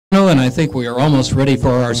No, and I think we are almost ready for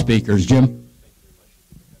our speakers. Jim?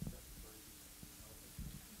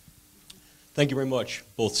 Thank you very much,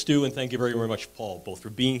 both Stu, and thank you very, very much, Paul, both for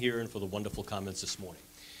being here and for the wonderful comments this morning.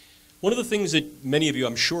 One of the things that many of you,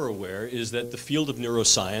 I'm sure, are aware is that the field of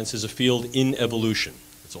neuroscience is a field in evolution.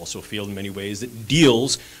 It's also a field in many ways that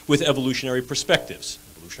deals with evolutionary perspectives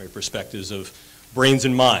of brains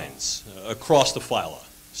and minds across the phyla.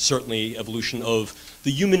 Certainly evolution of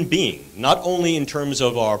the human being, not only in terms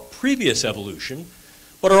of our previous evolution,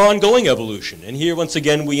 but our ongoing evolution. And here, once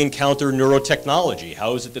again, we encounter neurotechnology.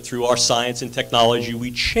 How is it that through our science and technology we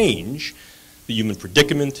change the human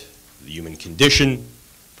predicament, the human condition,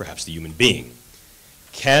 perhaps the human being?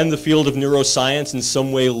 Can the field of neuroscience in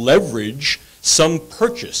some way leverage some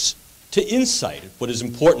purchase to insight what is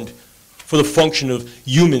important for the function of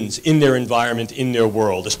humans in their environment, in their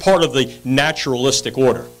world, as part of the naturalistic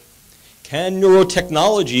order? Can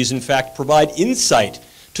neurotechnologies, in fact, provide insight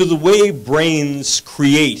to the way brains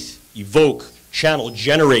create, evoke, channel,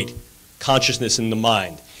 generate consciousness in the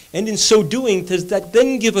mind? And in so doing, does that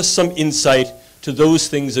then give us some insight to those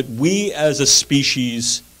things that we as a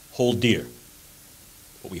species hold dear?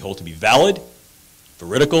 What we hold to be valid,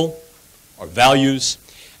 veridical, our values,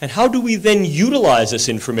 and how do we then utilize this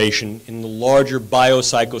information in the larger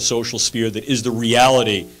biopsychosocial sphere that is the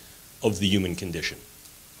reality of the human condition?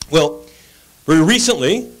 Well, very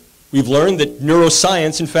recently, we've learned that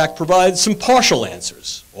neuroscience, in fact, provides some partial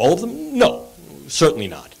answers. All of them? No, certainly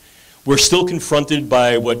not. We're still confronted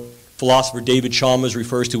by what philosopher David Chalmers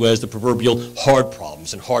refers to as the proverbial hard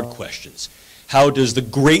problems and hard questions. How does the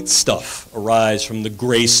great stuff arise from the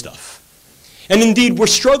gray stuff? And indeed, we're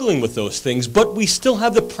struggling with those things, but we still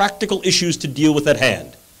have the practical issues to deal with at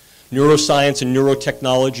hand. Neuroscience and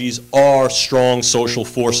neurotechnologies are strong social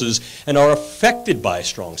forces and are affected by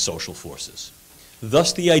strong social forces.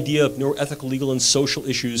 Thus, the idea of neuroethical, legal, and social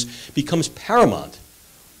issues becomes paramount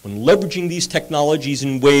when leveraging these technologies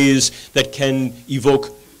in ways that can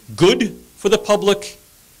evoke good for the public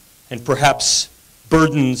and perhaps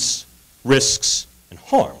burdens, risks, and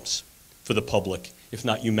harms for the public, if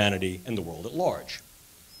not humanity and the world at large.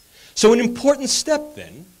 So an important step,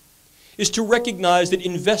 then, is to recognize that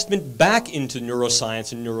investment back into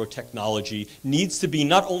neuroscience and neurotechnology needs to be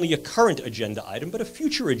not only a current agenda item, but a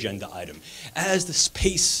future agenda item, as the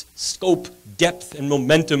space, scope, depth, and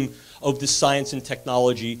momentum of the science and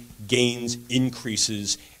technology gains,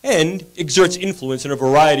 increases, and exerts influence in a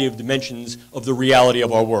variety of dimensions of the reality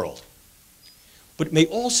of our world. But it may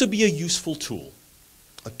also be a useful tool,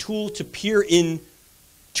 a tool to peer in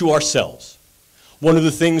to ourselves. One of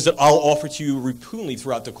the things that I'll offer to you repeatedly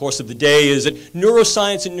throughout the course of the day is that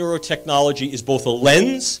neuroscience and neurotechnology is both a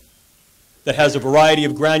lens that has a variety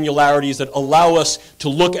of granularities that allow us to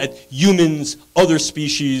look at humans, other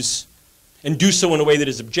species, and do so in a way that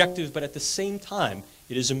is objective, but at the same time,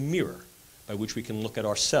 it is a mirror by which we can look at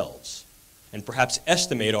ourselves and perhaps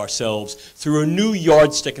estimate ourselves through a new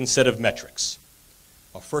yardstick and set of metrics.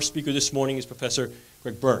 Our first speaker this morning is Professor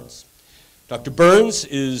Greg Burns. Dr. Burns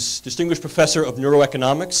is Distinguished Professor of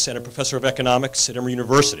Neuroeconomics and a Professor of Economics at Emory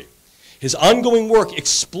University. His ongoing work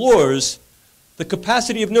explores the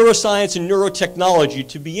capacity of neuroscience and neurotechnology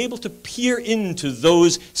to be able to peer into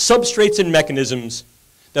those substrates and mechanisms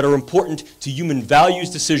that are important to human values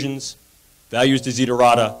decisions, values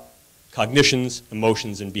desiderata, cognitions,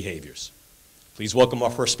 emotions, and behaviors. Please welcome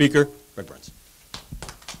our first speaker, Greg Burns.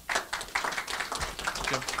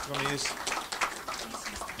 Jim, you want to use?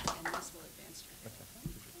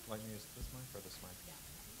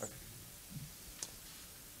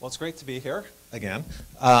 Well, it's great to be here again.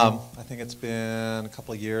 I think it's been a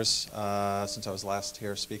couple of years since I was last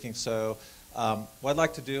here speaking. So what I'd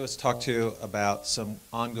like to do is talk to you about some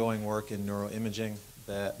ongoing work in neuroimaging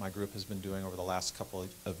that my group has been doing over the last couple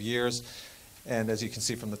of years. And as you can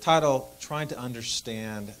see from the title, trying to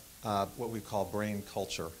understand what we call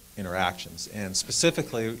brain-culture interactions, and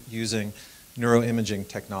specifically using neuroimaging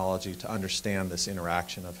technology to understand this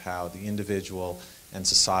interaction of how the individual and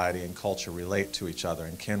society and culture relate to each other,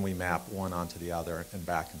 and can we map one onto the other and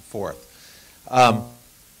back and forth.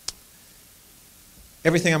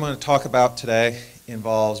 Everything I'm going to talk about today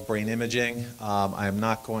involves brain imaging. I am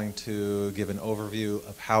not going to give an overview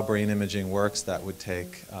of how brain imaging works. That would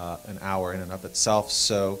take an hour in and of itself.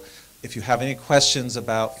 So if you have any questions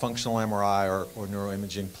about functional MRI or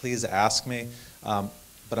neuroimaging, please ask me.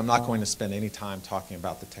 But I'm not going to spend any time talking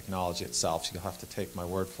about the technology itself. You'll have to take my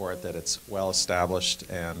word for it that it's well established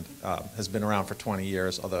and has been around for 20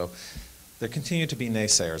 years, although there continue to be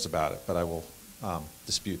naysayers about it, but I will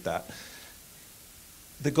dispute that.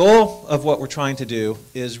 The goal of what we're trying to do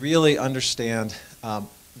is really understand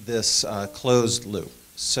this closed loop.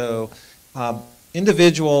 So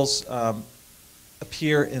individuals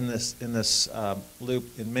appear in this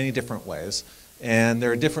loop in many different ways, and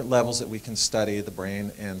there are different levels that we can study the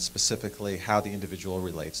brain and specifically how the individual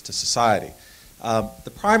relates to society.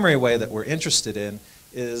 The primary way that we're interested in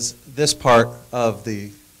is this part of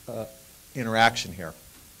the interaction here.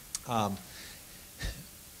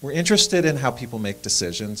 We're interested in how people make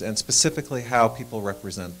decisions and specifically how people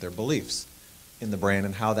represent their beliefs in the brain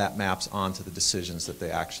and how that maps onto the decisions that they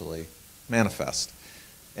actually manifest.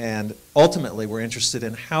 And ultimately, we're interested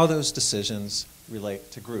in how those decisions relate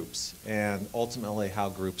to groups and ultimately how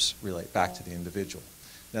groups relate back to the individual.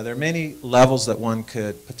 Now, there are many levels that one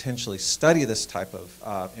could potentially study this type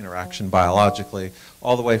of interaction biologically,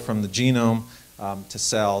 all the way from the genome to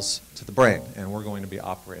cells to the brain, and we're going to be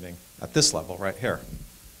operating at this level right here.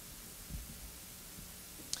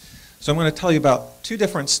 So I'm going to tell you about two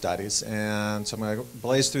different studies, and so I'm going to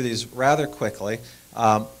blaze through these rather quickly,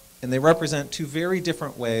 and they represent two very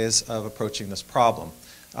different ways of approaching this problem.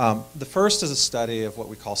 The first is a study of what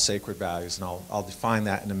we call sacred values, and I'll define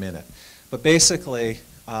that in a minute. But basically,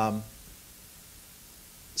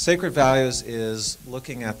 sacred values is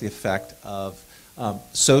looking at the effect of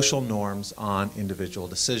social norms on individual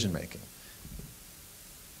decision making.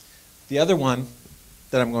 The other one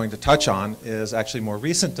that I'm going to touch on is actually more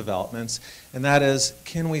recent developments, and that is,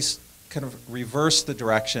 can we kind of reverse the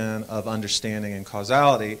direction of understanding and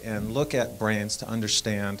causality and look at brains to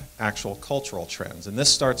understand actual cultural trends? And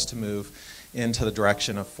this starts to move into the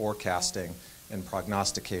direction of forecasting and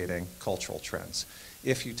prognosticating cultural trends.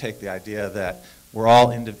 If you take the idea that we're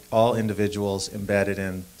all individuals embedded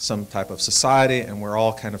in some type of society, and we're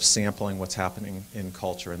all kind of sampling what's happening in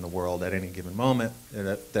culture in the world at any given moment,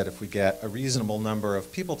 that if we get a reasonable number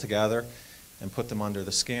of people together and put them under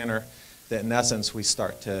the scanner, that in essence we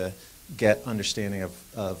start to get understanding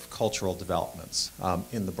of cultural developments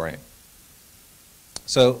in the brain.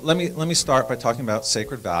 So let me start by talking about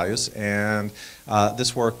sacred values, and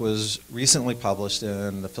this work was recently published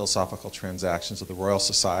in the Philosophical Transactions of the Royal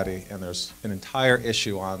Society, and there's an entire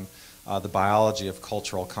issue on the biology of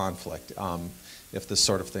cultural conflict, if this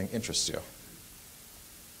sort of thing interests you.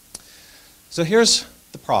 So here's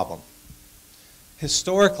the problem.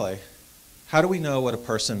 Historically, how do we know what a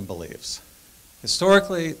person believes?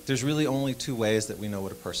 Historically, there's really only two ways that we know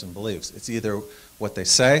what a person believes. It's either what they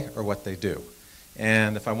say or what they do.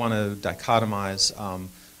 And if I want to dichotomize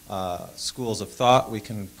schools of thought, we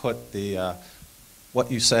can put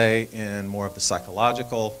what you say in more of the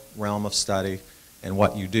psychological realm of study and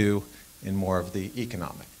what you do in more of the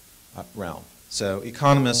economic realm. So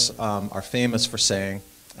economists are famous for saying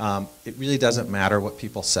it really doesn't matter what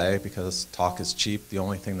people say because talk is cheap. The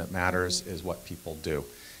only thing that matters is what people do.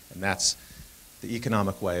 And that's the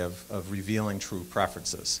economic way of revealing true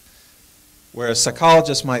preferences. Whereas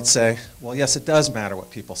psychologists might say, well, yes, it does matter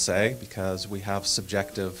what people say because we have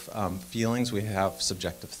subjective feelings, we have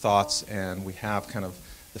subjective thoughts, and we have kind of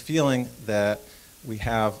the feeling that we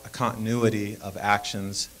have a continuity of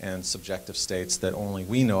actions and subjective states that only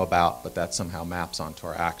we know about, but that somehow maps onto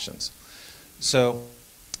our actions. So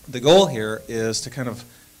the goal here is to kind of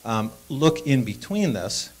look in between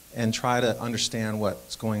this and try to understand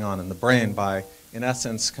what's going on in the brain by, in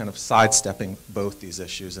essence, kind of sidestepping both these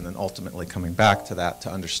issues and then ultimately coming back to that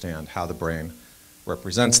to understand how the brain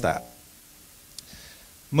represents that.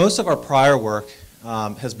 Most of our prior work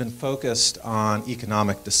has been focused on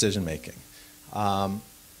economic decision making.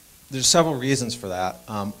 There's several reasons for that,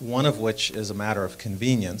 one of which is a matter of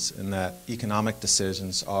convenience in that economic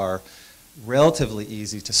decisions are relatively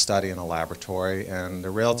easy to study in a laboratory, and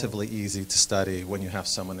they're relatively easy to study when you have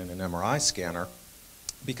someone in an MRI scanner,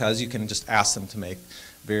 because you can just ask them to make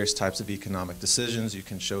various types of economic decisions. You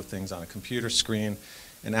can show things on a computer screen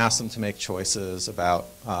and ask them to make choices about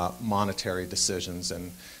monetary decisions.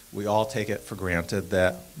 And we all take it for granted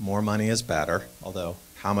that more money is better, although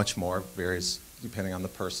how much more varies depending on the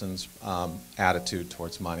person's attitude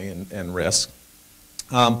towards money and risk.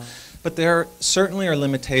 But there certainly are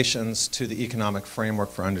limitations to the economic framework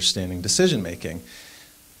for understanding decision making.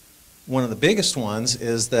 One of the biggest ones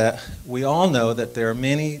is that we all know that there are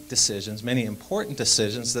many decisions, many important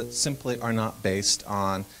decisions that simply are not based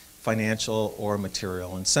on financial or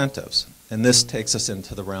material incentives. And this takes us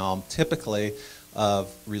into the realm typically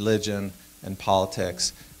of religion and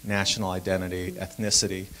politics, national identity,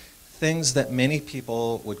 ethnicity, things that many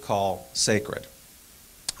people would call sacred.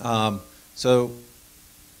 So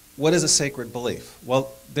what is a sacred belief?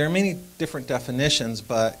 Well, there are many different definitions,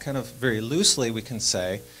 but kind of very loosely we can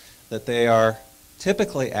say that they are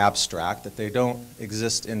typically abstract, that they don't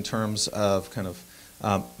exist in terms of kind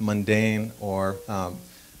of mundane or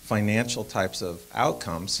financial types of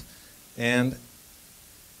outcomes, and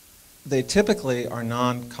they typically are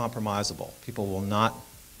non-compromisable. People will not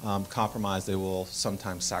compromise. They will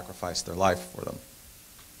sometimes sacrifice their life for them.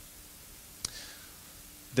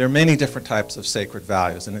 There are many different types of sacred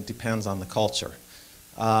values, and it depends on the culture.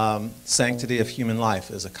 Sanctity of human life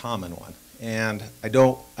is a common one. And I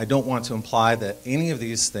don't want to imply that any of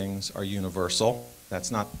these things are universal. That's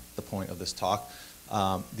not the point of this talk.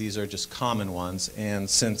 These are just common ones. And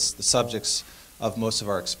since the subjects of most of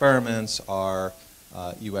our experiments are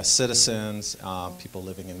US citizens, people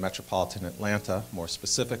living in metropolitan Atlanta more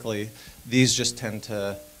specifically, these just tend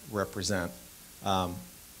to represent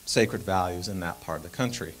sacred values in that part of the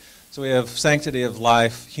country. So we have sanctity of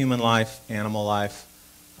life, human life, animal life.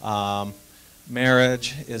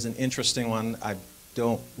 Marriage is an interesting one. I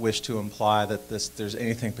don't wish to imply that there's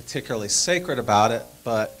anything particularly sacred about it,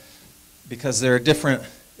 but because there are different,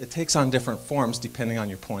 it takes on different forms depending on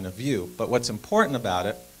your point of view. But what's important about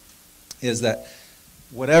it is that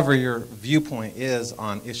whatever your viewpoint is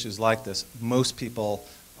on issues like this, most people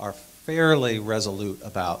are fairly resolute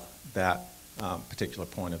about that particular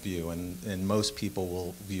point of view, and most people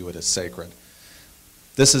will view it as sacred.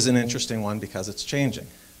 This is an interesting one because it's changing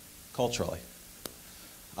culturally.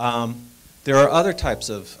 There are other types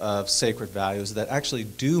of sacred values that actually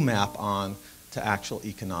do map on to actual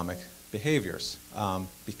economic behaviors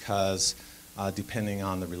because depending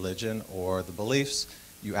on the religion or the beliefs,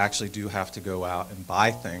 you actually do have to go out and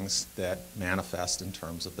buy things that manifest in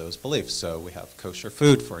terms of those beliefs. So we have kosher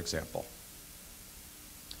food, for example.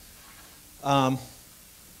 Although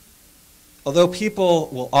people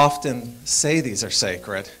will often say these are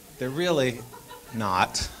sacred, they're really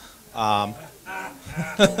not.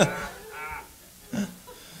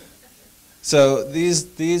 So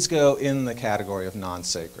these go in the category of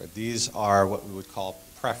non-sacred. These are what we would call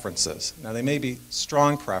preferences. Now they may be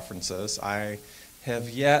strong preferences. I have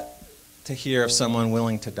yet to hear of someone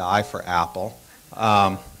willing to die for Apple.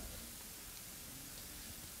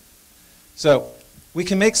 So we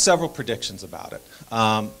can make several predictions about it.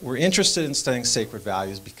 We're interested in studying sacred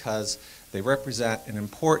values because they represent an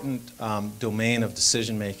important domain of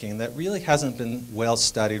decision making that really hasn't been well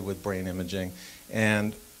studied with brain imaging,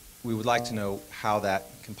 and we would like to know how that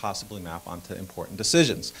can possibly map onto important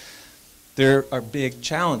decisions. There are big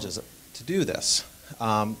challenges to do this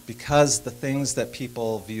because the things that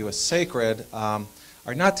people view as sacred are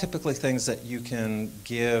not typically things that you can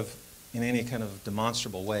give in any kind of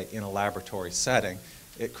demonstrable way in a laboratory setting.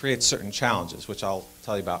 It creates certain challenges, which I'll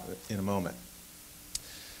tell you about in a moment.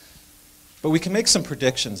 But we can make some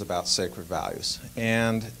predictions about sacred values,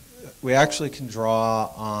 and we actually can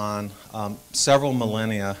draw on several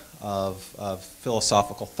millennia of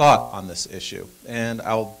philosophical thought on this issue. And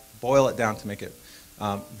I'll boil it down to make it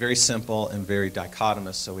very simple and very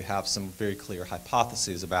dichotomous, so we have some very clear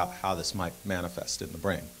hypotheses about how this might manifest in the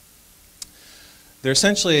brain. There are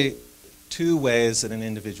essentially two ways that an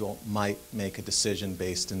individual might make a decision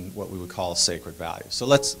based in what we would call a sacred value. So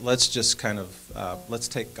let's just kind of, let's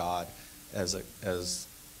take God as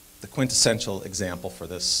the quintessential example for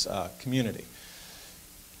this community.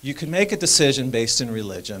 You can make a decision based in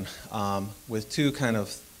religion with two kind of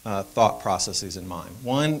thought processes in mind.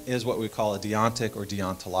 One is what we call a deontic or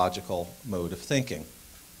deontological mode of thinking.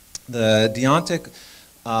 The deontic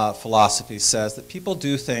philosophy says that people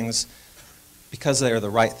do things because they are the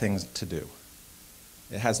right things to do.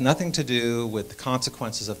 It has nothing to do with the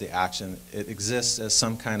consequences of the action. It exists as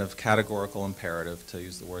some kind of categorical imperative, to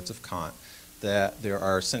use the words of Kant, that there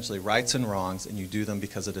are essentially rights and wrongs, and you do them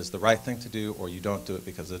because it is the right thing to do, or you don't do it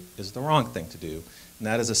because it is the wrong thing to do. And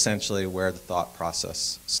that is essentially where the thought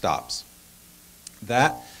process stops.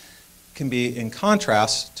 That can be in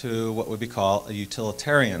contrast to what would be called a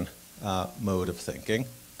utilitarian mode of thinking.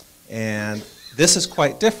 And this is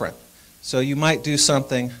quite different. So you might do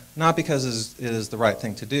something not because it is the right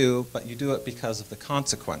thing to do, but you do it because of the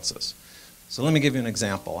consequences. So let me give you an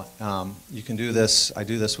example. You can do this, I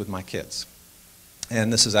do this with my kids.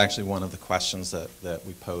 And this is actually one of the questions that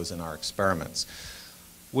we pose in our experiments.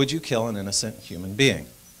 Would you kill an innocent human being?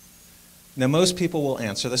 Now most people will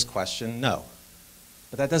answer this question, no.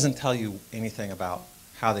 But that doesn't tell you anything about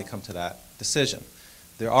how they come to that decision.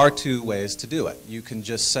 There are two ways to do it. You can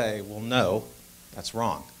just say, well, no, that's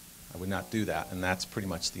wrong. I would not do that, and that's pretty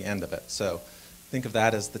much the end of it. So think of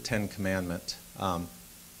that as the Ten Commandment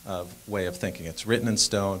way of thinking. It's written in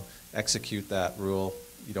stone, execute that rule,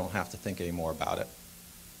 you don't have to think any more about it.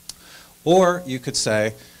 Or you could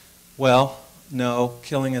say, well, no,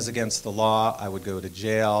 killing is against the law, I would go to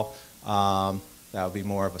jail. That would be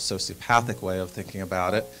more of a sociopathic way of thinking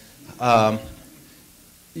about it.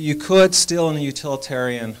 you could still, in a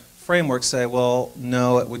utilitarian framework, say, well,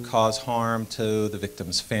 no, it would cause harm to the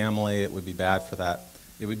victim's family. It would be bad for that.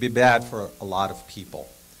 It would be bad for a lot of people.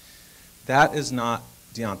 That is not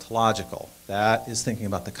deontological. That is thinking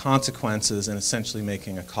about the consequences and essentially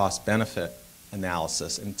making a cost-benefit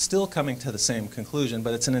analysis and still coming to the same conclusion,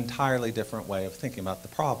 but it's an entirely different way of thinking about the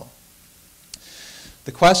problem.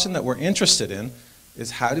 The question that we're interested in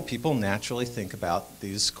is, how do people naturally think about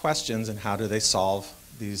these questions and how do they solve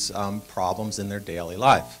these problems in their daily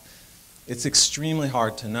life? It's extremely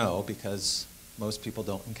hard to know because most people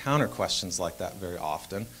don't encounter questions like that very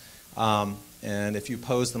often. And if you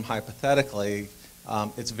pose them hypothetically,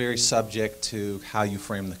 it's very subject to how you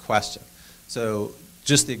frame the question. So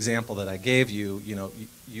just the example that I gave you,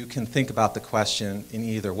 you can think about the question in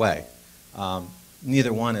either way.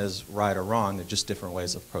 Neither one is right or wrong. They're just different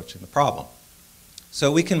ways of approaching the problem.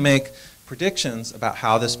 So we can make predictions about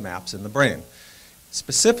how this maps in the brain.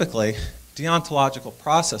 Specifically, deontological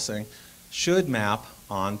processing should map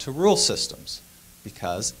onto rule systems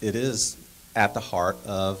because it is at the heart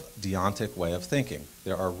of deontic way of thinking.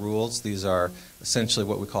 There are rules. These are essentially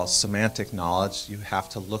what we call semantic knowledge. You have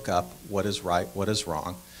to look up what is right, what is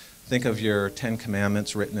wrong. Think of your 10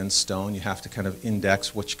 commandments written in stone. You have to kind of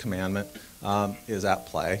index which commandment is at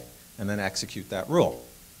play and then execute that rule.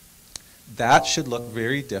 That should look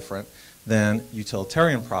very different than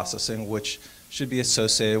utilitarian processing, which should be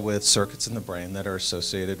associated with circuits in the brain that are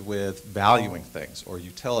associated with valuing things or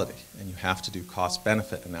utility, and you have to do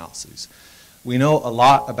cost-benefit analyses. We know a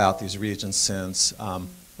lot about these regions since,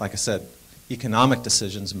 like I said, economic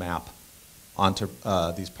decisions map onto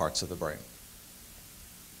these parts of the brain.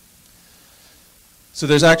 So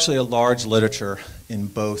there's actually a large literature in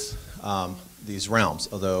both these realms,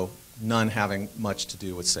 although none having much to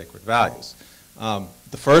do with sacred values.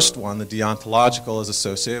 The first one, the deontological, is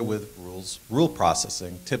associated with rule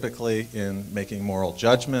processing, typically in making moral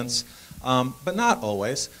judgments, but not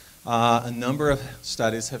always. A number of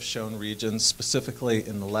studies have shown regions, specifically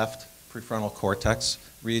in the left prefrontal cortex,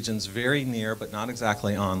 regions very near but not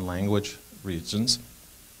exactly on language regions,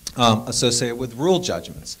 associated with rule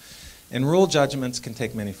judgments. And rule judgments can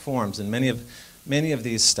take many forms. In many of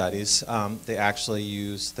these studies, they actually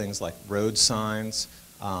use things like road signs,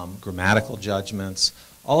 grammatical judgments.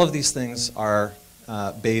 All of these things are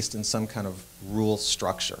based in some kind of rule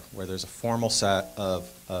structure where there's a formal set of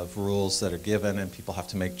rules that are given and people have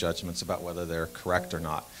to make judgments about whether they're correct or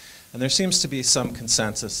not. And there seems to be some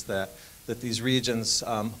consensus that these regions,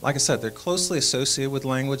 like I said, they're closely associated with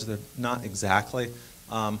language. They're not exactly,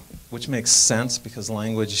 which makes sense because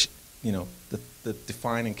language, the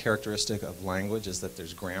defining characteristic of language is that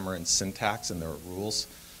there's grammar and syntax and there are rules.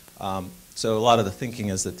 So a lot of the thinking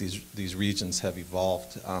is that these regions have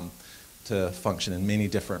evolved to function in many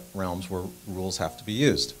different realms where rules have to be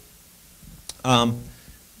used.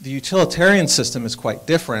 The utilitarian system is quite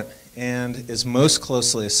different and is most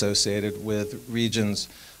closely associated with regions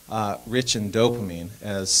rich in dopamine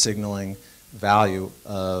as signaling value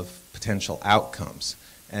of potential outcomes.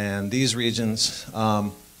 And these regions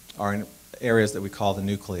are in areas that we call the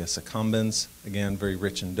nucleus accumbens, again, very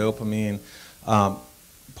rich in dopamine.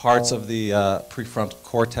 Parts of the prefrontal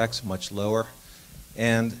cortex, much lower.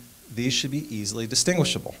 And these should be easily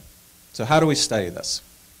distinguishable. So how do we study this?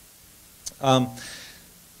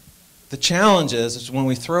 The challenge is when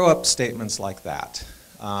we throw up statements like that,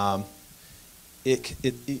 it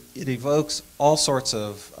evokes all sorts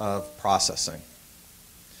of processing.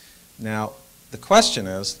 Now, the question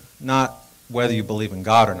is not whether you believe in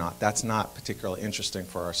God or not. That's not particularly interesting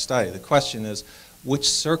for our study. The question is, which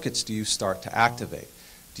circuits do you start to activate?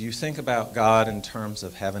 Do you think about God in terms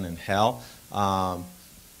of heaven and hell?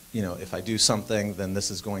 If I do something, then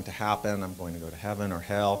this is going to happen. I'm going to go to heaven or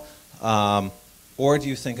hell. Or do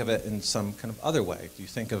you think of it in some kind of other way? Do you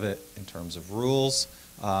think of it in terms of rules?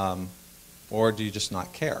 Or do you just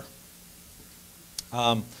not care?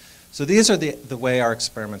 So these are the way our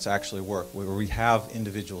experiments actually work, where we have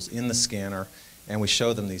individuals in the scanner and we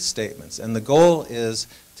show them these statements. And the goal is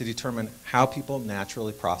to determine how people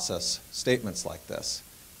naturally process statements like this,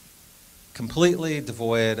 completely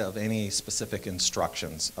devoid of any specific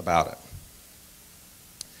instructions about it.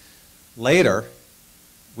 Later,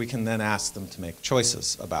 we can then ask them to make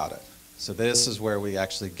choices about it. So this is where we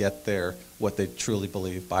actually get what they truly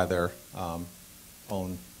believe by their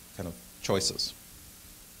own kind of choices.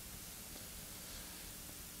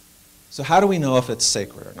 So how do we know if it's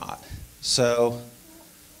sacred or not? So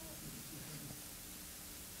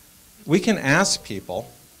we can ask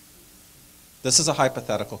people, this is a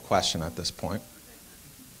hypothetical question at this point,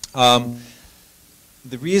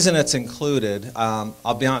 the reason it's included,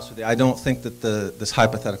 I'll be honest with you, I don't think that this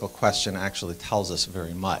hypothetical question actually tells us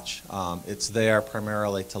very much. It's there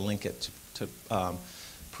primarily to link it to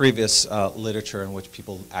previous literature in which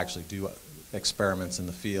people actually do experiments in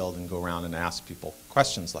the field and go around and ask people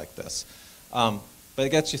questions like this. But it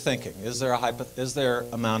gets you thinking, is there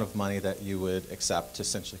amount of money that you would accept to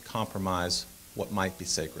essentially compromise what might be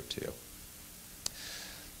sacred to you?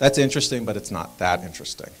 That's interesting, but it's not that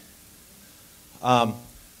interesting.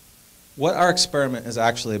 What our experiment is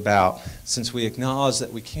actually about, since we acknowledge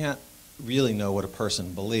that we can't really know what a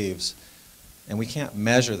person believes, and we can't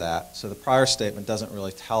measure that, so the prior statement doesn't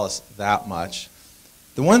really tell us that much,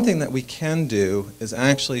 the one thing that we can do is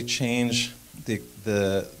actually change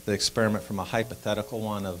the experiment from a hypothetical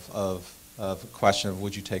one of a question of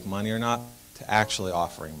would you take money or not, to actually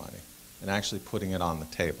offering money and actually putting it on the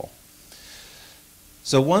table.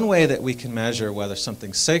 So one way that we can measure whether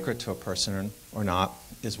something's sacred to a person or not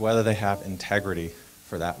is whether they have integrity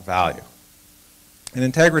for that value. And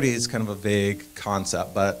integrity is kind of a vague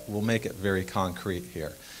concept, but we'll make it very concrete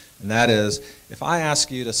here. And that is, if I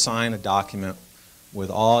ask you to sign a document with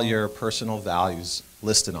all your personal values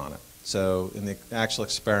listed on it, so in the actual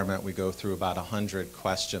experiment we go through about 100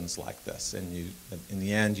 questions like this, and in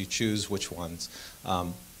the end you choose which ones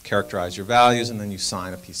characterize your values, and then you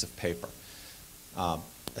sign a piece of paper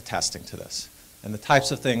attesting to this. And the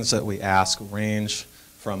types of things that we ask range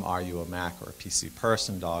from are you a Mac or a PC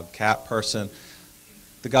person, dog, cat person,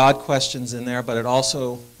 the God question's in there, but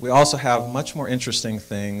we also have much more interesting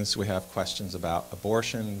things. We have questions about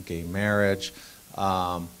abortion, gay marriage.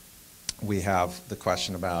 We have the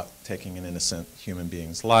question about taking an innocent human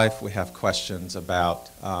being's life. We have questions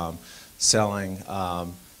about selling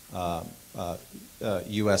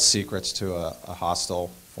U.S. secrets to a hostile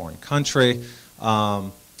foreign country.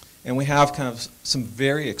 And we have kind of some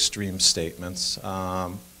very extreme statements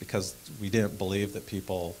because we didn't believe that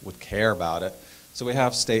people would care about it. So we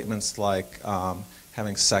have statements like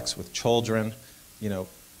having sex with children. You know,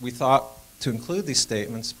 we thought to include these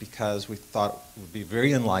statements because we thought it would be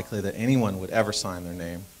very unlikely that anyone would ever sign their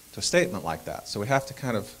name to a statement like that. So we have to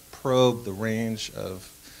kind of probe the range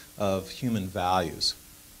of human values.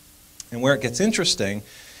 And where it gets interesting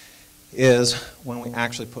is when we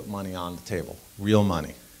actually put money on the table, real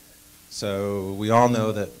money. So we all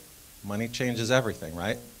know that money changes everything,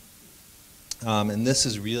 right? And this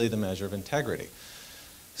is really the measure of integrity.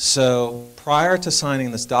 So prior to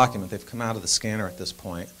signing this document, they've come out of the scanner at this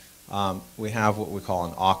point, we have what we call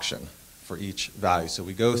an auction for each value. So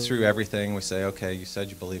we go through everything, we say, okay, you said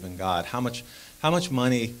you believe in God. How much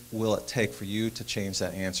money will it take for you to change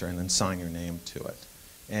that answer and then sign your name to it?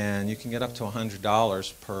 And you can get up to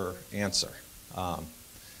 $100 per answer.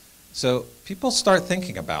 So people start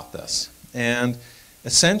thinking about this. And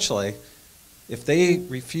essentially, if they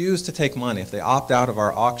refuse to take money, if they opt out of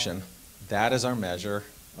our auction, that is our measure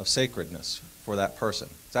of sacredness for that person.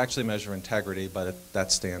 It's actually a measure of integrity, but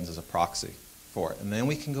that stands as a proxy for it. And then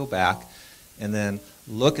we can go back and then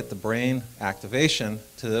look at the brain activation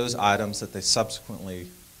to those items that they subsequently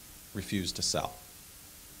refuse to sell.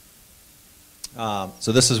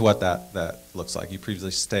 So this is what that looks like. You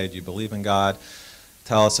previously stated you believe in God.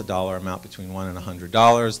 Tell us a dollar amount between $1 and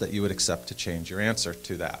 $100 that you would accept to change your answer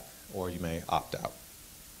to that, or you may opt out.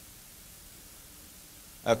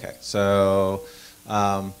 Okay, so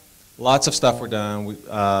lots of stuff were done.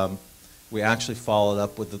 We actually followed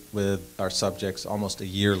up with our subjects almost a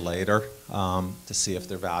year later to see if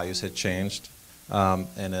their values had changed.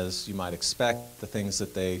 And as you might expect, the things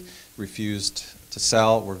that they refused to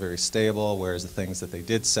sell were very stable, whereas the things that they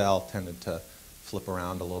did sell tended to flip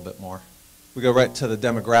around a little bit more. We go right to the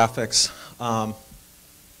demographics.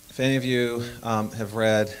 If any of you have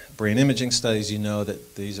read brain imaging studies, you know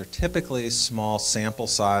that these are typically small sample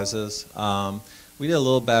sizes. We did a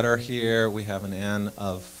little better here. We have an N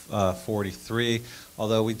of 43,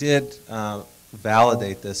 although we did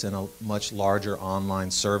validate this in a much larger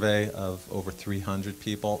online survey of over 300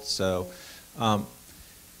 people. So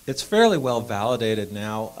it's fairly well validated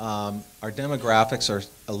now. Our demographics are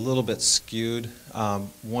a little bit skewed.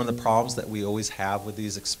 One of the problems that we always have with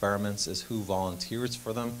these experiments is who volunteers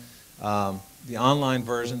for them. The online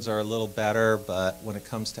versions are a little better, but when it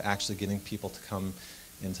comes to actually getting people to come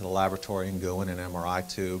into the laboratory and go in an MRI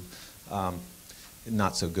tube,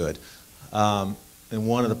 not so good. And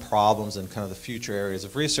one of the problems in kind of the future areas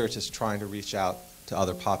of research is trying to reach out to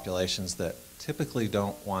other populations that typically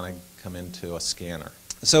don't want to come into a scanner.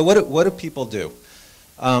 So what do people do?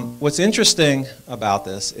 What's interesting about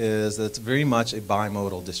this is that it's very much a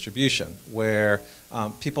bimodal distribution where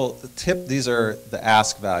people tip, these are the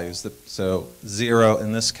ask values. So 0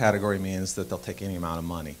 in this category means that they'll take any amount of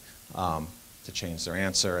money to change their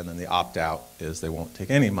answer, and then the opt-out is they won't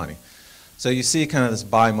take any money. So you see kind of this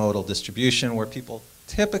bimodal distribution where people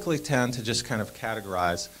typically tend to just kind of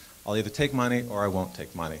categorize, I'll either take money or I won't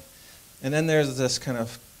take money. And then there's this kind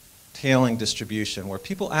of tailing distribution where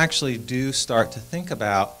people actually do start to think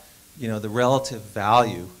about, the relative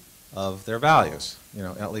value of their values,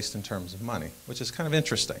 at least in terms of money, which is kind of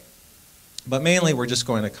interesting. But mainly we're just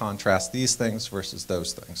going to contrast these things versus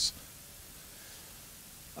those things.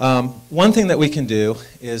 One thing that we can do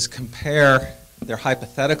is compare their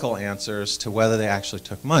hypothetical answers to whether they actually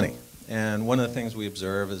took money. And one of the things we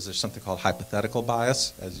observe is there's something called hypothetical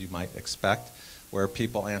bias, as you might expect, where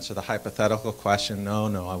people answer the hypothetical question, no,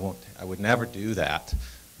 I won't, I would never do that.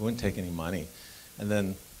 I wouldn't take any money. And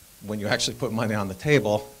then when you actually put money on the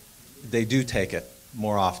table, they do take it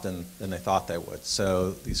more often than they thought they would.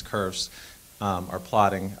 So these curves are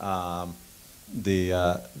plotting the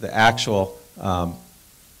actual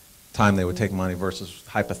time they would take money versus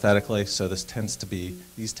hypothetically. So these tend to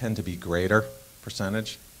be greater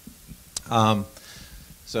percentage.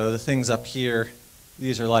 So the things up here,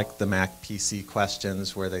 these are like the Mac PC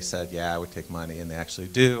questions where they said, yeah, I would take money, and they actually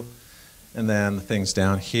do. And then the things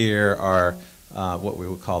down here are what we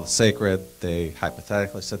would call the sacred. They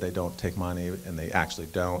hypothetically said they don't take money, and they actually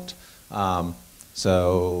don't.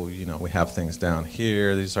 So, we have things down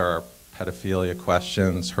here. These are pedophilia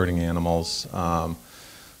questions, hurting animals.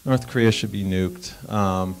 North Korea should be nuked.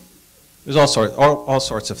 There's all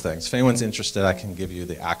sorts of things. If anyone's interested, I can give you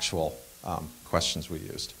the actual questions we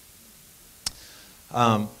used.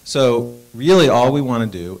 So really all we want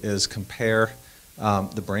to do is compare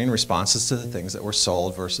the brain responses to the things that were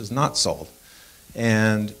sold versus not sold.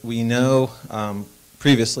 And we know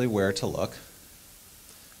previously where to look.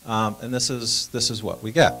 And this is what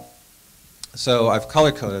we get. So I've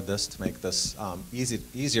color-coded this to make this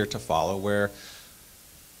easier to follow, where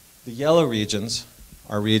the yellow regions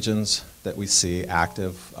are regions that we see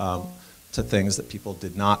active to things that people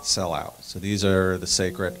did not sell out. So these are the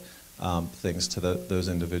sacred things to those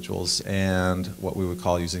individuals, and what we would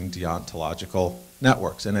call using deontological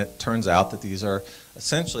networks. And it turns out that these are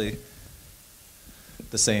essentially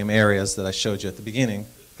the same areas that I showed you at the beginning.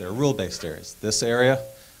 They're rule-based areas. This area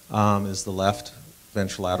is the left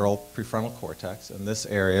ventrolateral prefrontal cortex, and this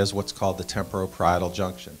area is what's called the temporoparietal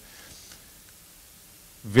junction.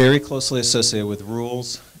 Very closely associated with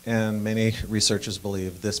rules, and many researchers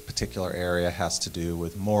believe this particular area has to do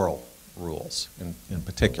with moral rules in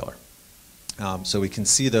particular. So we can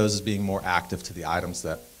see those as being more active to the items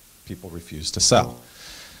that people refuse to sell.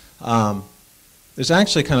 There's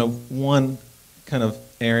actually kind of one kind of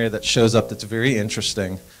area that shows up that's very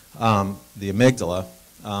interesting, the amygdala.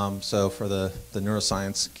 So for the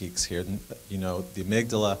neuroscience geeks here, the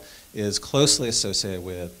amygdala is closely associated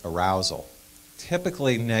with arousal,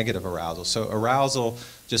 typically negative arousal. So arousal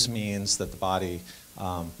just means that the body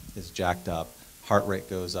is jacked up, heart rate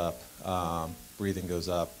goes up, breathing goes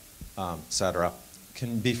up, etc.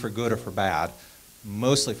 Can be for good or for bad,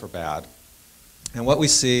 mostly for bad. And what we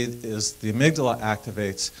see is the amygdala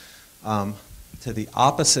activates to the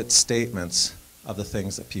opposite statements of the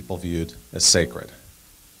things that people viewed as sacred.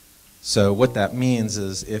 So what that means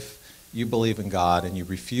is if you believe in God and you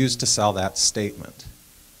refuse to sell that statement,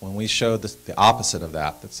 when we show the opposite of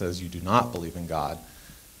that, that says you do not believe in God,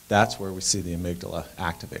 that's where we see the amygdala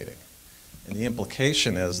activating. And the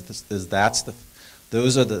implication is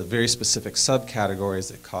those are the very specific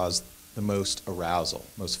subcategories that cause the most arousal,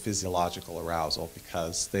 most physiological arousal,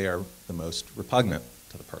 because they are the most repugnant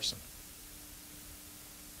to the person.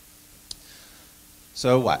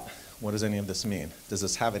 So what? What does any of this mean? Does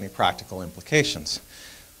this have any practical implications?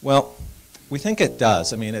 Well, we think it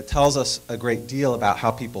does. I mean, it tells us a great deal about how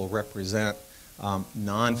people represent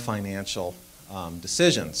non-financial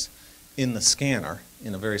decisions in the scanner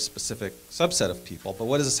in a very specific subset of people. But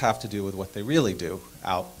what does this have to do with what they really do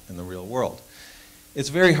out in the real world? It's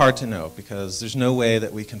very hard to know because there's no way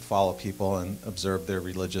that we can follow people and observe their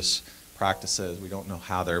religious practices. We don't know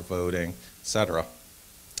how they're voting, etc.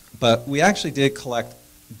 But we actually did collect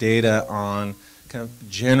data on kind of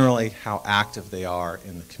generally how active they are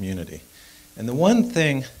in the community. And the one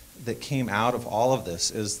thing that came out of all of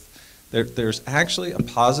this is there's actually a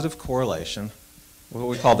positive correlation, what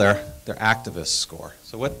we call their activist score.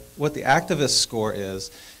 So what the activist score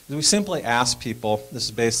is we simply ask people, this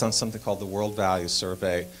is based on something called the World Values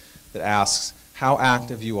Survey, that asks how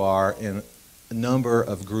active you are in a number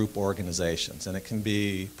of group organizations, and it can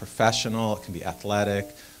be professional, it can be athletic,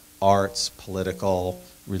 arts, political,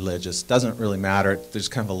 religious, doesn't really matter. There's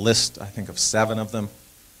kind of a list, I think, of 7 of them,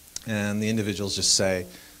 and the individuals just say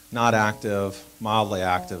not active, mildly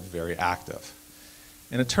active, very active.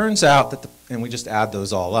 And it turns out that, and we just add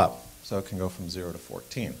those all up, so it can go from 0 to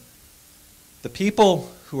 14. The people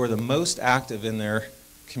who are the most active in their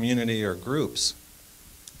community or groups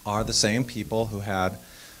are the same people who had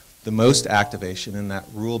the most activation in that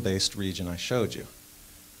rule-based region I showed you.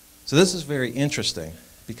 So this is very interesting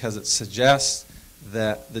because it suggests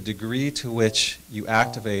that the degree to which you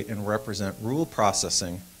activate and represent rule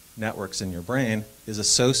processing networks in your brain is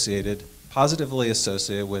associated, positively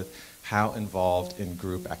associated with how involved in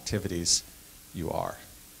group activities you are.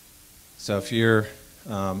 So if you're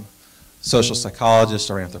social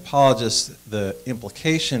psychologist or anthropologist, the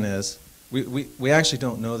implication is, we actually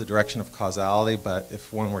don't know the direction of causality, but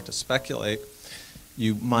if one were to speculate,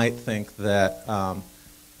 you might think that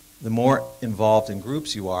the more involved in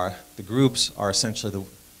groups you are, the groups are essentially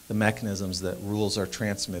the mechanisms that rules are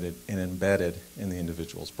transmitted and embedded in the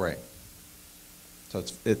individual's brain. So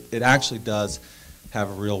it actually does have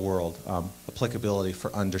a real-world applicability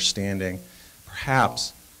for understanding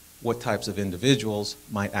perhaps what types of individuals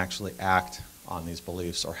might actually act on these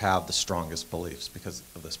beliefs or have the strongest beliefs because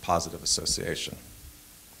of this positive association.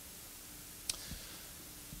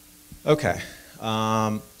 Okay,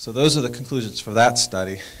 so those are the conclusions for that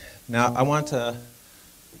study. Now I want to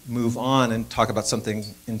move on and talk about something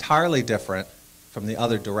entirely different from the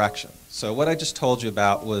other direction. So what I just told you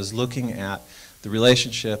about was looking at the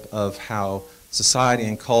relationship of how society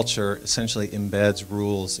and culture essentially embeds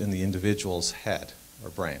rules in the individual's head or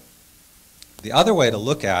brain. The other way to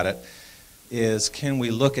look at it is, can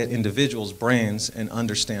we look at individuals' brains and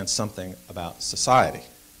understand something about society?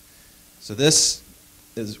 So this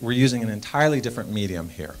is, we're using an entirely different medium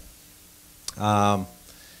here.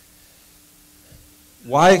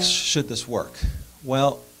 Why should this work?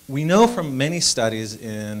 Well, we know from many studies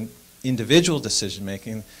in individual decision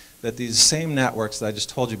making that these same networks that I just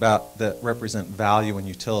told you about that represent value and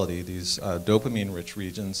utility, these dopamine-rich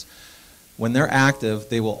regions, when they're active,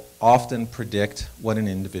 they will often predict what an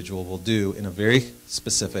individual will do in a very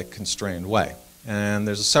specific, constrained way. And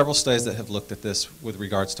there's several studies that have looked at this with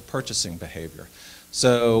regards to purchasing behavior.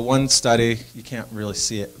 So one study, you can't really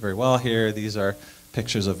see it very well here, these are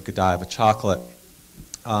pictures of Godiva chocolate.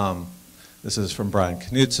 This is from Brian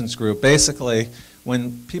Knutson's group. Basically,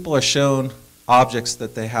 when people are shown objects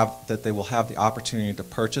that they will have the opportunity to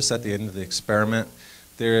purchase at the end of the experiment,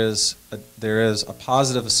 there is a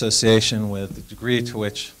positive association with the degree to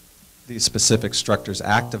which these specific structures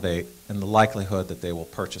activate and the likelihood that they will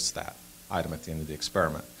purchase that item at the end of the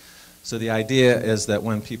experiment. So the idea is that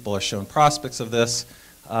when people are shown prospects of this,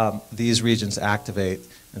 these regions activate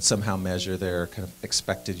and somehow measure their kind of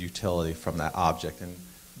expected utility from that object, and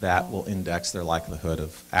that will index their likelihood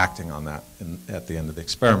of acting on that at the end of the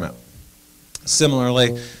experiment.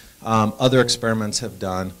 Similarly, other experiments have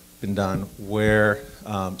been done where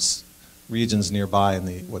regions nearby in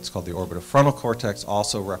what's called the orbitofrontal cortex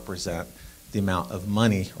also represent the amount of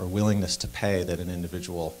money or willingness to pay that an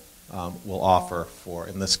individual will offer for,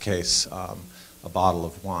 in this case, a bottle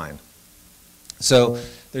of wine. So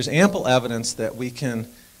there's ample evidence that we can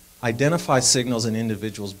identify signals in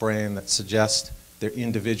individuals' brain that suggest their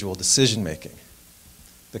individual decision making.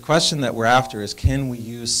 The question that we're after is, can we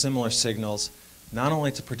use similar signals not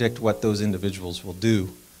only to predict what those individuals will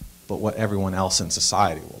do, but what everyone else in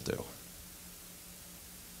society will do?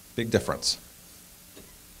 Big difference.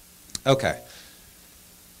 Okay.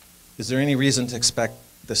 Is there any reason to expect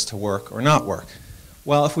this to work or not work?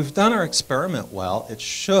 Well, if we've done our experiment well, it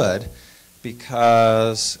should,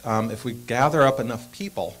 because if we gather up enough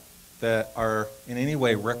people that are in any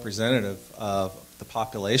way representative of the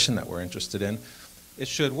population that we're interested in, it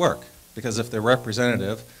should work. Because if they're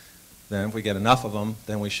representative, then if we get enough of them,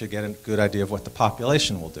 then we should get a good idea of what the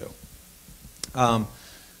population will do.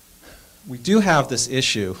 We do have this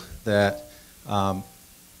issue that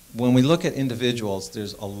when we look at individuals,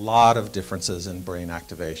 there's a lot of differences in brain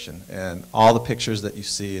activation. And all the pictures that you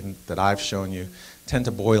see and that I've shown you tend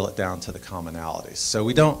to boil it down to the commonalities. So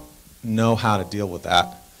we don't know how to deal with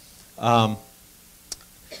that.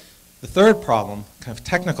 The third problem, kind of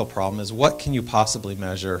technical problem, is what can you possibly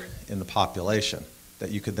measure in the population that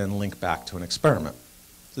you could then link back to an experiment?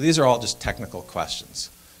 So these are all just technical questions.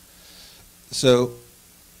 So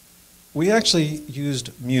we actually used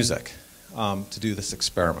music to do this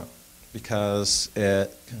experiment because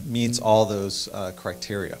it meets all those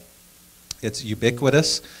criteria. It's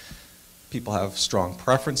ubiquitous. People have strong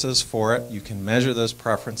preferences for it. You can measure those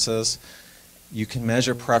preferences. You can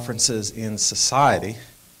measure preferences in society.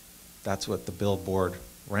 That's what the Billboard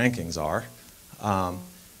rankings are.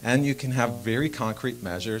 And you can have very concrete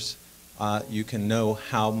measures. You can know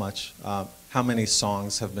how many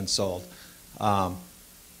songs have been sold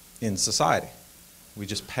in society. We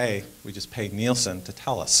just pay Nielsen to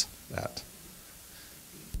tell us that.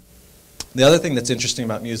 The other thing that's interesting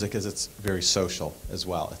about music is it's very social as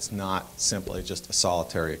well. It's not simply just a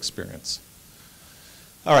solitary experience.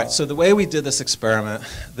 All right, so the way we did this experiment,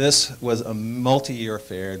 this was a multi-year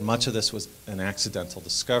affair, and much of this was an accidental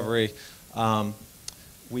discovery.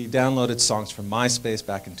 We downloaded songs from MySpace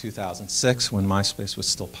back in 2006 when MySpace was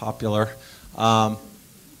still popular.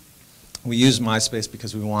 We used MySpace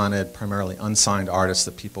because we wanted primarily unsigned artists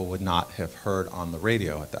that people would not have heard on the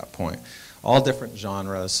radio at that point. All different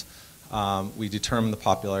genres. We determined the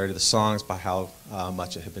popularity of the songs by how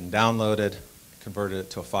much it had been downloaded, converted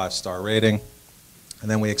it to a 5-star rating, and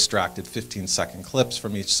then we extracted 15-second clips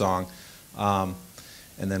from each song and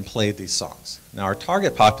then played these songs. Now our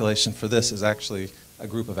target population for this is actually a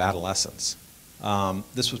group of adolescents.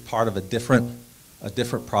 This was part of a different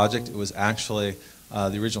project. It was actually,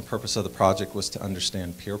 the original purpose of the project was to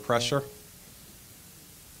understand peer pressure.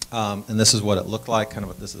 And this is what it looked like,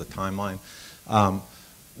 this is a timeline,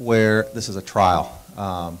 where this is a trial.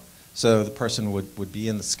 So the person would be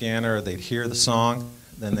in the scanner, they'd hear the song,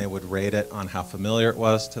 then they would rate it on how familiar it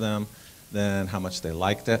was to them, then how much they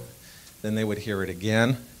liked it, then they would hear it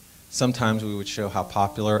again. Sometimes we would show how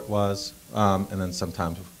popular it was, and then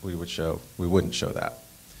sometimes we wouldn't show that.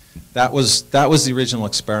 That was the original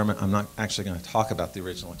experiment. I'm not actually going to talk about the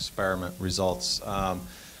original experiment results.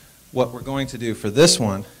 What we're going to do for this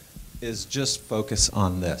one is just focus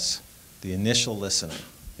on this, the initial listening.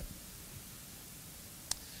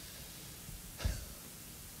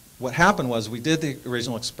 What happened was we did the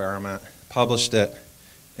original experiment, published it,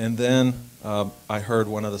 and then I heard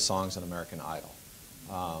one of the songs on American Idol,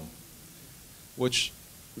 which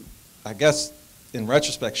I guess in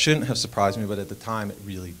retrospect shouldn't have surprised me, but at the time it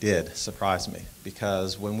really did surprise me,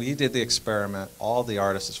 because when we did the experiment, all the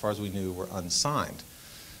artists, as far as we knew, were unsigned.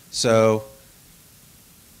 So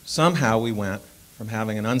somehow we went from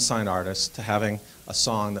having an unsigned artist to having a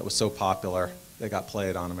song that was so popular that got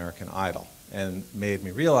played on American Idol, and made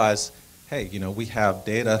me realize, hey, we have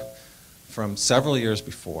data from several years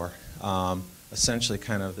before, essentially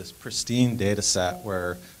kind of this pristine data set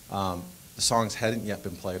where the songs hadn't yet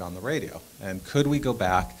been played on the radio. And could we go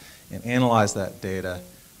back and analyze that data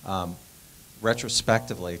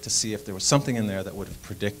retrospectively to see if there was something in there that would have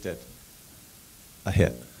predicted a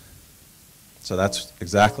hit? So that's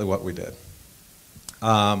exactly what we did.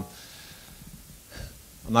 I'm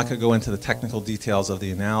not going to go into the technical details of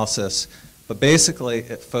the analysis, but basically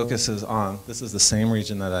it focuses on, this is the same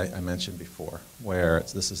region that I mentioned before, where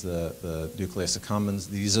this is the nucleus accumbens.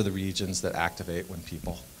 These are the regions that activate when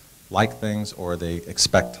people like things or they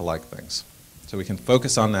expect to like things. So we can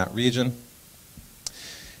focus on that region.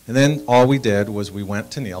 And then all we did was we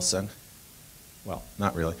went to Nielsen. Well,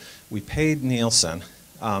 not really. We paid Nielsen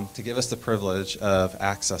to give us the privilege of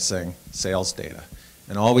accessing sales data.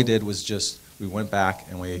 And all we did was we went back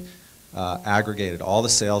and we aggregated all the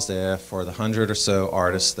sales data for the 100 or so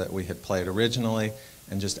artists that we had played originally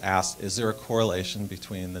and just asked, is there a correlation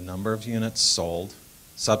between the number of units sold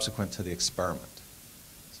subsequent to the experiment?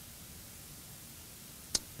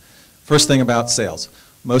 First thing about sales,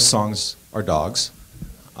 most songs are dogs.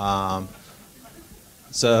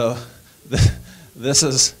 So this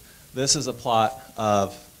is a plot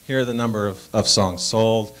of, here are the number of songs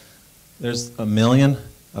sold. There's 1 million.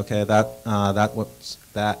 Okay,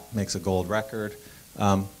 that makes a gold record.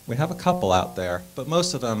 We have a couple out there, but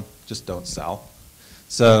most of them just don't sell.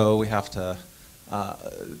 So we have to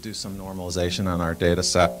do some normalization on our data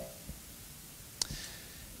set.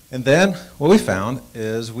 And then what we found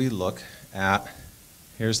is we look at,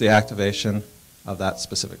 here's the activation of that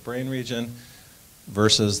specific brain region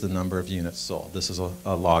versus the number of units sold. This is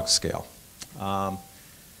a log scale.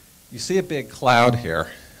 You see a big cloud here.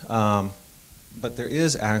 But there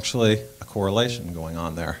is actually a correlation going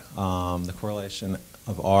on there. The correlation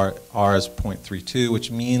of R is 0.32,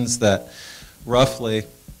 which means that roughly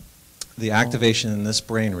the activation in this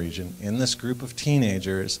brain region, in this group of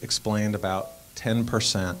teenagers, explained about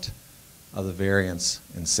 10% of the variance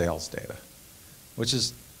in sales data, which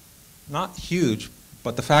is not huge,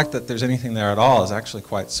 but the fact that there's anything there at all is actually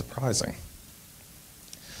quite surprising.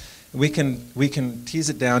 We can tease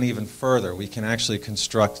it down even further. We can actually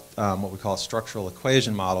construct what we call a structural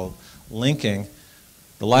equation model, linking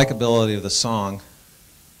the likability of the song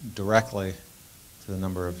directly to the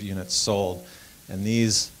number of units sold, and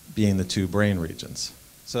these being the two brain regions.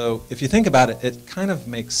 So if you think about it, it kind of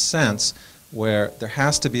makes sense where there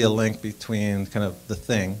has to be a link between kind of the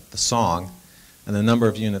thing, the song, and the number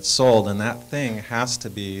of units sold, and that thing has to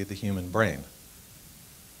be the human brain.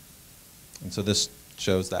 And so this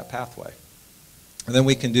shows that pathway. And then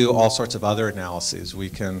we can do all sorts of other analyses. We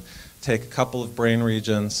can take a couple of brain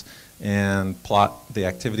regions and plot the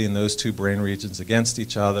activity in those two brain regions against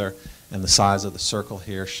each other, and the size of the circle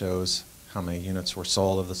here shows how many units were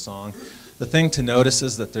sold of the song. The thing to notice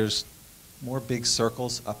is that there's more big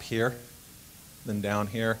circles up here than down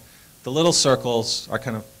here. The little circles are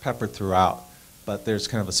kind of peppered throughout, but there's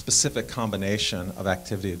kind of a specific combination of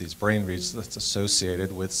activity of these brain regions that's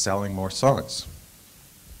associated with selling more songs.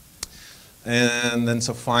 And then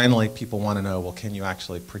so finally people want to know, well, can you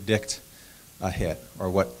actually predict a hit or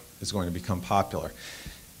what is going to become popular?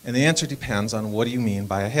 And the answer depends on what do you mean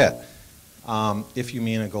by a hit. If you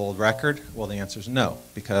mean a gold record, well, the answer is no,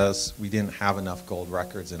 because we didn't have enough gold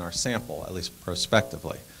records in our sample, at least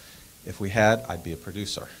prospectively. If we had, I'd be a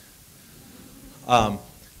producer.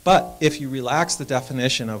 But if you relax the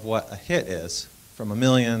definition of what a hit is, from 1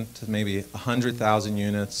 million to maybe 100,000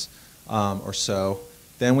 units or so,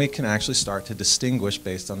 then we can actually start to distinguish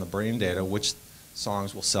based on the brain data which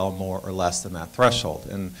songs will sell more or less than that threshold.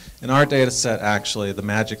 And in our data set, actually, the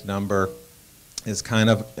magic number is kind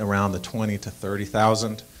of around the 20 to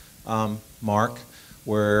 30,000 mark,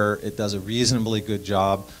 where it does a reasonably good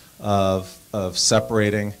job of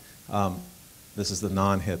separating, this is the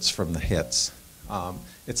non-hits from the hits.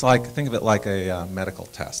 It's like, think of it like a medical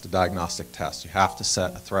test, a diagnostic test. You have to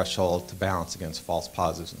set a threshold to balance against false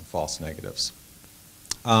positives and false negatives.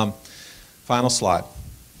 Final slide.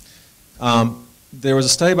 There was a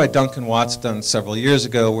study by Duncan Watts done several years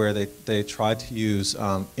ago where they tried to use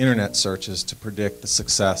internet searches to predict the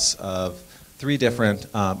success of 3 different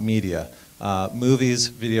media, movies,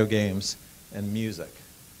 video games, and music.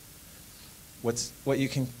 What you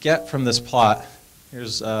can get from this plot,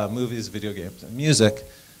 here's movies, video games, and music.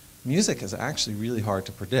 Music is actually really hard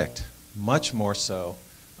to predict, much more so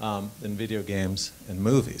than video games and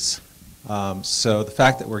movies. So the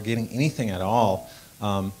fact that we're getting anything at all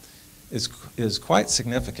is quite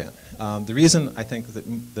significant. The reason I think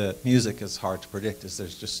that music is hard to predict is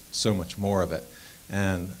there's just so much more of it,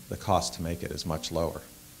 and the cost to make it is much lower.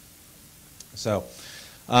 So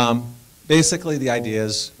basically the idea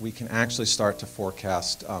is we can actually start to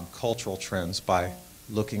forecast cultural trends by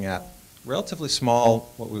looking at relatively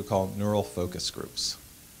small, what we would call neural focus groups.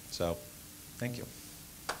 So thank you.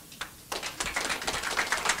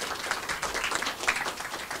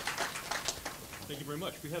 Thank you very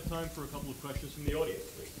much. We have time for a couple of questions from the audience,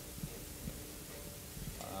 please.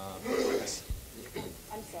 Yes.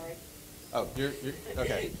 I'm sorry. Oh, you're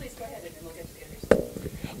okay. Please go ahead and we'll get to the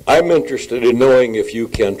others. I'm interested in knowing if you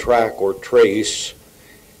can track or trace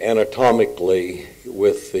anatomically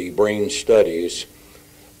with the brain studies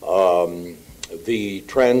the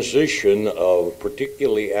transition of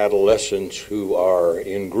particularly adolescents who are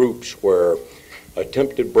in groups where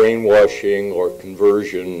attempted brainwashing or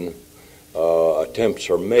conversion attempts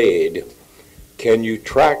are made. Can you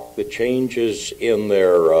track the changes in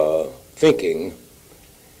their thinking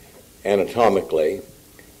anatomically?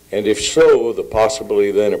 And if so, the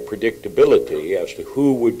possibility then of predictability as to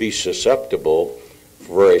who would be susceptible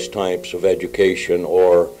for various types of education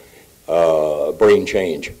or brain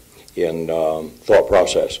change in thought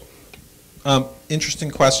process? Interesting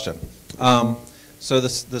question. So the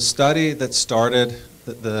study that started,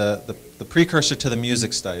 the precursor to the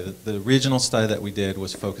music study, the original study that we did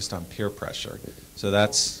was focused on peer pressure. So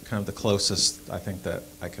that's kind of the closest I think that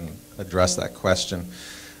I can address that question.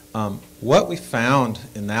 What we found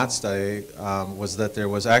in that study was that there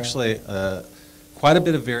was actually quite a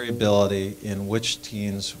bit of variability in which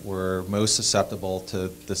teens were most susceptible to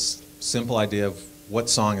this simple idea of what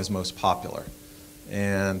song is most popular.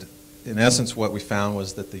 And in essence, what we found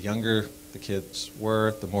was that the younger the kids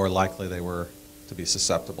were, the more likely they were to be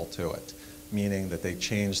susceptible to it, meaning that they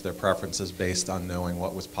changed their preferences based on knowing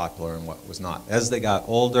what was popular and what was not. As they got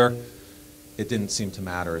older, it didn't seem to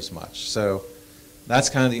matter as much. So that's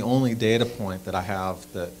kind of the only data point that I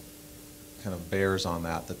have that kind of bears on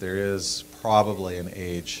that there is probably an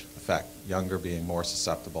age effect, younger being more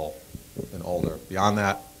susceptible than older. Beyond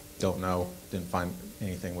that, don't know, didn't find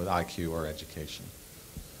anything with IQ or education.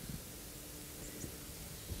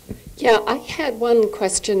 Yeah, I had one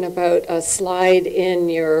question about a slide in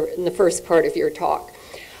the first part of your talk.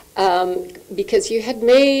 Because you had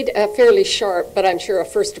made a fairly sharp, but I'm sure a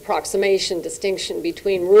first approximation distinction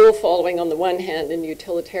between rule following on the one hand and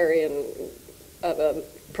utilitarian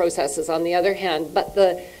processes on the other hand. But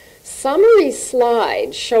the summary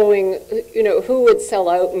slide showing, who would sell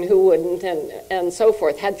out and who wouldn't and so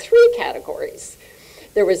forth had three categories.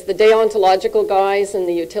 There was the deontological guys and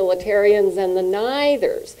the utilitarians and the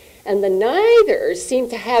neithers. And the neithers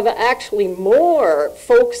seemed to have actually more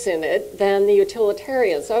folks in it than the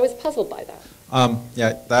utilitarians. So I was puzzled by that.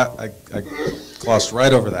 Yeah, that I glossed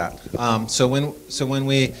right over that. So when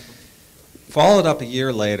we followed up a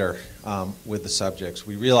year later with the subjects,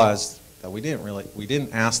 we realized that we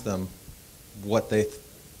didn't ask them what they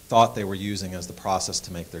thought they were using as the process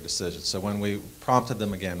to make their decisions. So when we prompted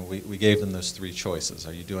them again, we gave them those three choices.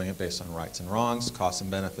 Are you doing it based on rights and wrongs, costs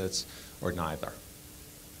and benefits, or neither?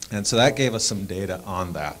 And so that gave us some data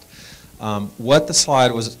on that. What the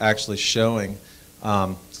slide was actually showing,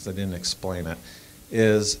 because I didn't explain it,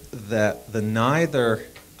 is that the neither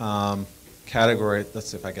category, let's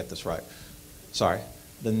see if I get this right, sorry,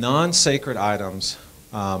 the non-sacred items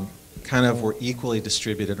kind of were equally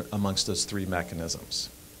distributed amongst those three mechanisms.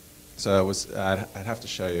 So it was, I'd have to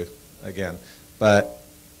show you again, but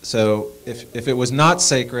so if it was not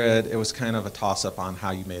sacred, it was kind of a toss-up on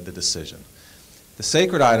how you made the decision. The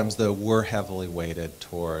sacred items, though, were heavily weighted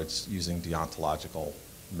towards using deontological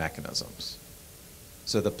mechanisms.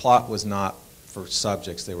 So the plot was not for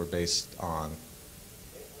subjects, they were based on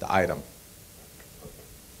the item.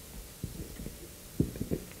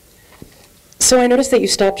 So I noticed that you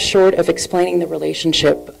stopped short of explaining the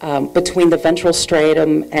relationship between the ventral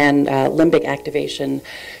striatum and limbic activation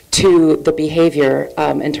to the behavior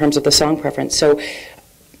in terms of the song preference. So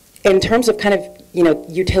in terms of kind of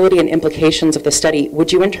utility and implications of the study,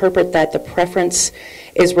 would you interpret that the preference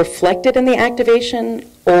is reflected in the activation,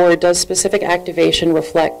 or does specific activation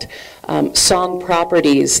reflect song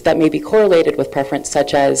properties that may be correlated with preference,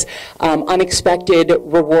 such as unexpected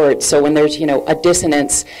rewards? So when there's a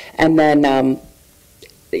dissonance and then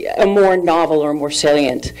a more novel or more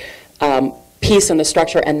salient piece in the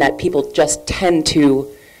structure, and that people just tend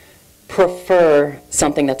to prefer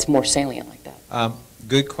something that's more salient like that?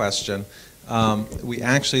 Good question. We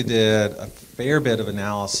actually did a fair bit of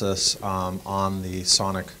analysis on the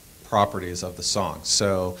sonic properties of the song.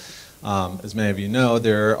 So, as many of you know,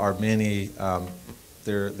 there are many.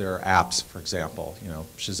 There are apps, for example.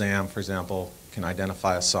 Shazam, for example, can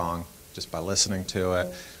identify a song just by listening to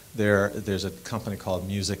it. There's a company called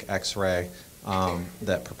Music X-Ray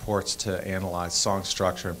that purports to analyze song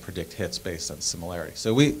structure and predict hits based on similarity.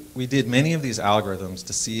 So we did many of these algorithms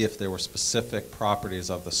to see if there were specific properties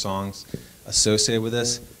of the songs associated with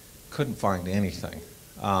this. Couldn't find anything.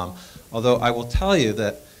 Although I will tell you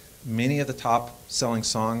that many of the top selling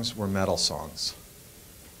songs were metal songs.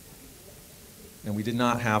 And we did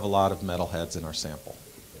not have a lot of metalheads in our sample.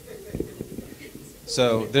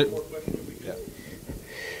 So there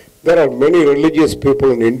are many religious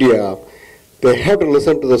people in India. They have to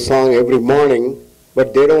listen to the song every morning,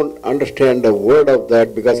 but they don't understand the word of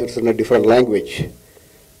that because it's in a different language.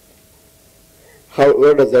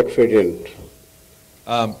 Where does that fit in?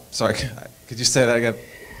 Sorry, could you say that again?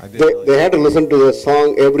 They had to listen to the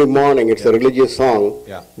song every morning. It's a religious song,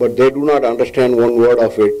 but they do not understand one word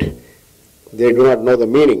of it. They do not know the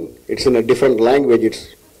meaning. It's in a different language.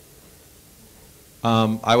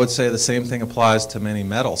 I would say the same thing applies to many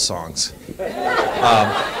metal songs.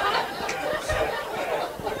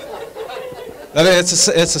 I mean, it's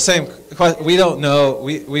the same. We don't know.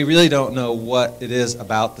 We really don't know what it is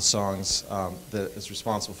about the songs that is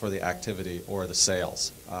responsible for the activity or the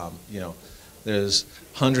sales. There's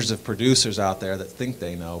hundreds of producers out there that think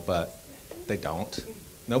they know, but they don't.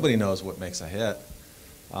 Nobody knows what makes a hit.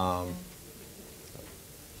 What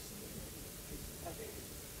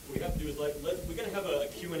we have to do is we're going to have a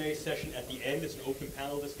Q&A session at the end. It's an open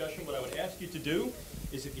panel discussion. What I would ask you to do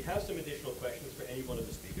is, if you have some additional questions for any one of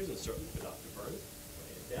the speakers, and certainly for Dr. Burns,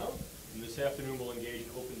 write it down. And this afternoon we'll engage in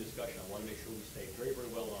open discussion. I want to make sure we stay very, very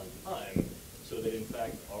well on time so that, in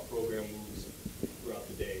fact, our program moves throughout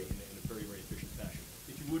the day in a very, very efficient fashion.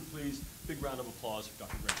 If you would, please, big round of applause for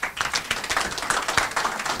Dr. Burns.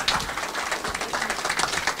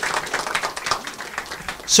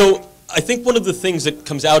 So I think one of the things that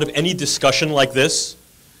comes out of any discussion like this,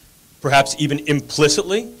 perhaps even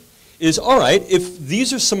implicitly, is, all right, if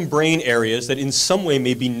these are some brain areas that in some way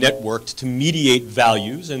may be networked to mediate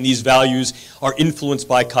values, and these values are influenced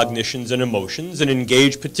by cognitions and emotions and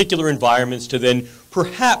engage particular environments to then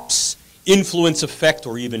perhaps influence, affect,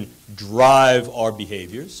 or even drive our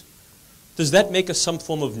behaviors, does that make us some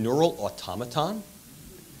form of neural automaton?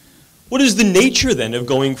 What is the nature then of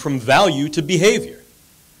going from value to behavior?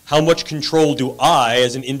 How much control do I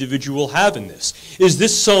as an individual have in this? Is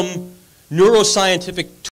this some neuroscientific